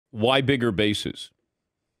Why bigger bases?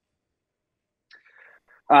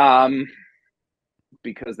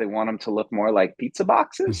 Because they want them to look more like pizza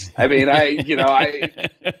boxes. I mean, I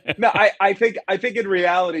think in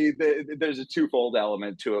reality, there's a twofold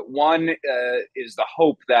element to it. One is the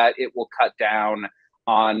hope that it will cut down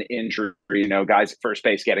on injury, guys at first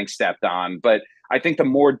base getting stepped on. But I think the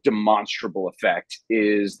more demonstrable effect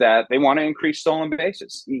is that they want to increase stolen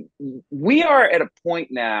bases. We are at a point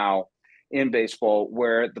now in baseball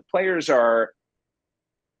where the players are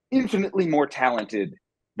infinitely more talented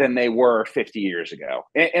than they were 50 years ago.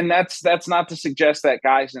 And that's not to suggest that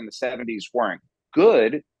guys in the 70s weren't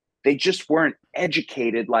good. They just weren't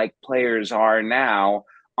educated like players are now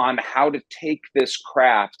on how to take this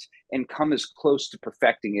craft and come as close to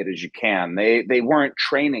perfecting it as you can. They weren't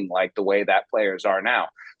training like the way that players are now.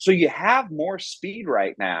 So you have more speed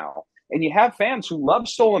right now. And you have fans who love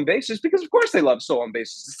stolen bases because, of course, they love stolen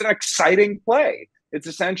bases. It's an exciting play. It's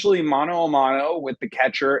essentially mano a mano with the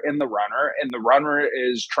catcher and the runner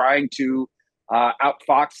is trying to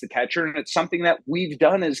outfox the catcher, and it's something that we've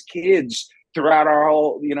done as kids throughout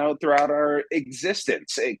our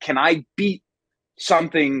existence. Can I beat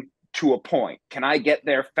something to a point? Can I get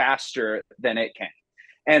there faster than it can?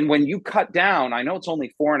 And when you cut down, I know it's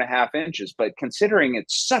only 4.5 inches, but considering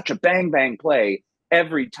it's such a bang bang play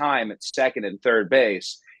every time at second and third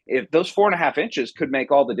base, if those 4.5 inches could make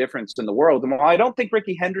all the difference in the world. And while I don't think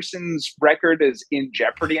Ricky Henderson's record is in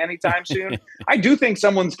jeopardy anytime soon, I do think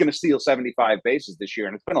someone's going to steal 75 bases this year.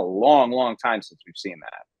 And it's been a long, long time since we've seen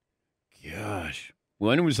that. Gosh.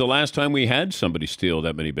 When was the last time we had somebody steal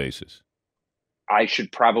that many bases? I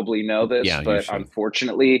should probably know this, but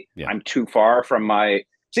unfortunately, I'm too far from my...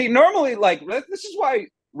 See, normally, this is why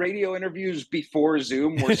radio interviews before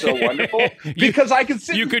Zoom were so wonderful, because I could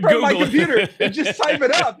sit in front of my computer and just type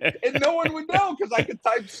it up and no one would know because I could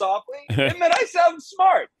type softly and then I sound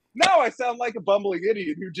smart. Now I sound like a bumbling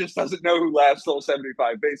idiot who just doesn't know who last stole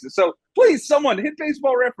 75 bases. So please, someone hit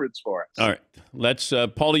Baseball Reference for us. All right. Let's,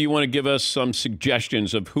 Paulie, you want to give us some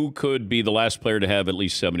suggestions of who could be the last player to have at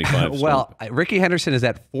least 75? Well, Ricky Henderson is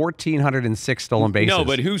at 1,406 stolen bases. No,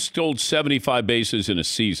 but who stole 75 bases in a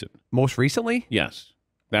season? Most recently? Yes.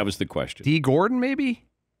 That was the question. D. Gordon, maybe?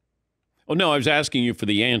 Oh, no, I was asking you for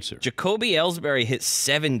the answer. Jacoby Ellsbury hit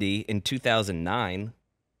 70 in 2009.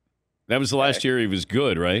 That was the last year he was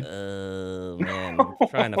good, right? Man, I'm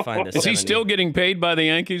trying to find a Is he still getting paid by the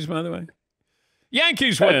Yankees, by the way?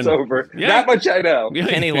 Yankees win. That's over. That much I know.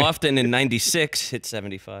 Kenny Lofton in 96 hit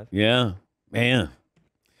 75. Yeah, man.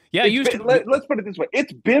 Yeah, let's put it this way.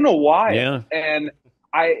 It's been a while. Yeah. And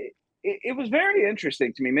it was very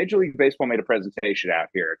interesting to me. Major League Baseball made a presentation out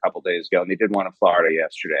here a couple days ago, and they did one in Florida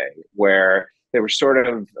yesterday, where they were sort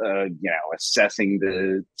of, assessing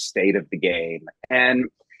the state of the game. And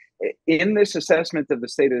in this assessment of the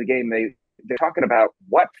state of the game, they're talking about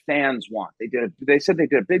what fans want. They said they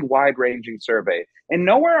did a big, wide-ranging survey, and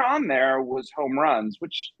nowhere on there was home runs,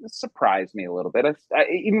 which surprised me a little bit.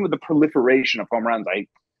 Even with the proliferation of home runs, I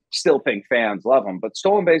still think fans love them, but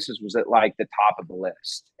stolen bases was at like the top of the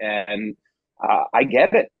list. And I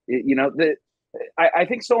get it. I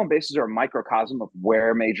think stolen bases are a microcosm of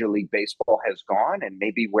where Major League Baseball has gone and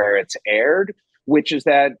maybe where it's aired, which is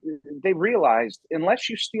that they realized unless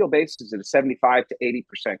you steal bases at a 75 to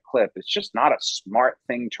 80% clip, it's just not a smart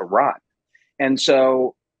thing to run. And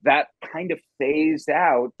so that kind of phased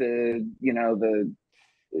out the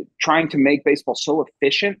trying to make baseball so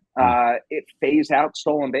efficient, it phased out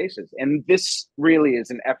stolen bases. And this really is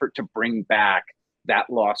an effort to bring back that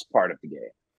lost part of the game.